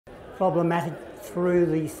problematic through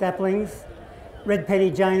the saplings. Red Penny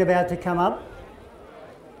Jane about to come up.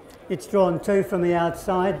 It's drawn 2 from the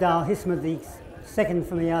outside. Dale Hisma the second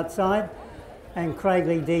from the outside, and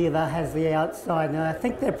Craigley Diva has the outside. Now I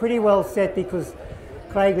think they're pretty well set because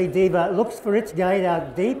Craigley Diva looks for its gate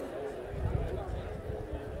out deep.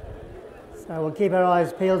 So we'll keep our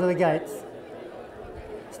eyes peeled to the gates.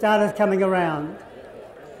 Starters coming around.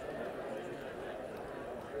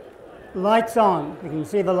 Lights on. We can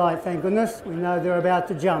see the light, thank goodness. We know they're about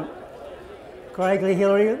to jump. Craigley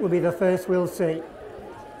Hillary will be the first we'll see.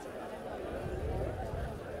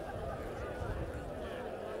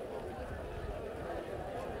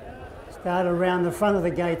 Start around the front of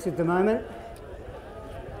the gates at the moment.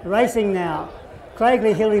 Racing now.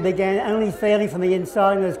 Craigley Hillary began only fairly from the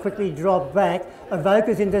inside and has quickly dropped back.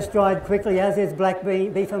 Evoker's into stride quickly, as is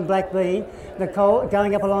Beef and Black Bean. Nicole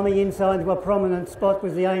going up along the inside to a prominent spot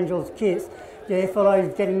with the Angel's Kiss. There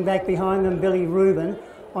follows, getting back behind them, Billy Rubin.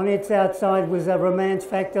 On its outside was a Romance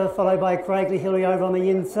Factor, followed by Craigley Hillary over on the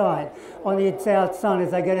inside. On its outside,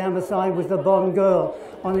 as they go down the side, was the Bond Girl.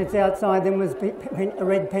 On its outside then was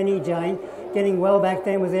Red Penny Jane. Getting well back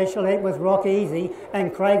then was Echelette with Rock Easy,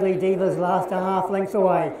 and Craigley Diva's last a half length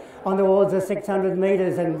away. On towards the 600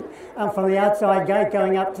 metres, and from the outside gate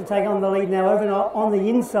going up to take on the lead now. Over on the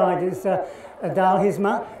inside is Dale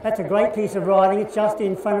Hisma. That's a great piece of riding. It's just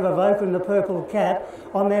in front of Evoker in the purple cap.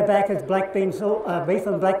 On their back is Beef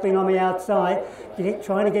and Black Bean on the outside.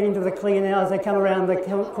 Trying to get into the clear now as they come around the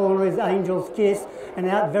corner is Angel's Kiss, and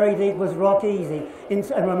out very deep was Rock Easy.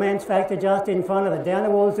 A Romance Factor just in front of it. Down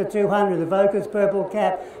towards the 200, Evoker's purple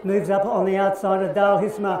cap moves up on the outside of Dale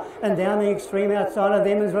Hisma, and down the extreme outside of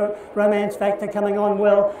them is Romance Factor coming on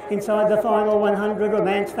well. Inside the final 100,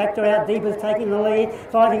 Romance Factor out deep is taking the lead.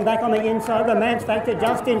 Fighting back on the inside, Romance Factor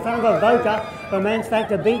just in front of Evoker. Romance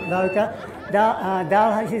Factor beat Evoker.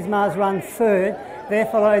 Dale Hisma's run third. They're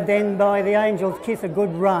followed then by the Angel's Kiss, a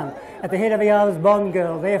good run. At the head of the others, Bond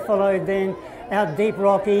Girl. They're followed then out deep,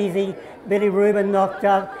 Rock Easy. Billy Rubin knocked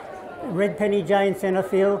up. Red Penny Jane centre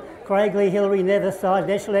field. Craigley Hillary nether side.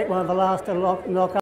 Echelette one of the last to knock up.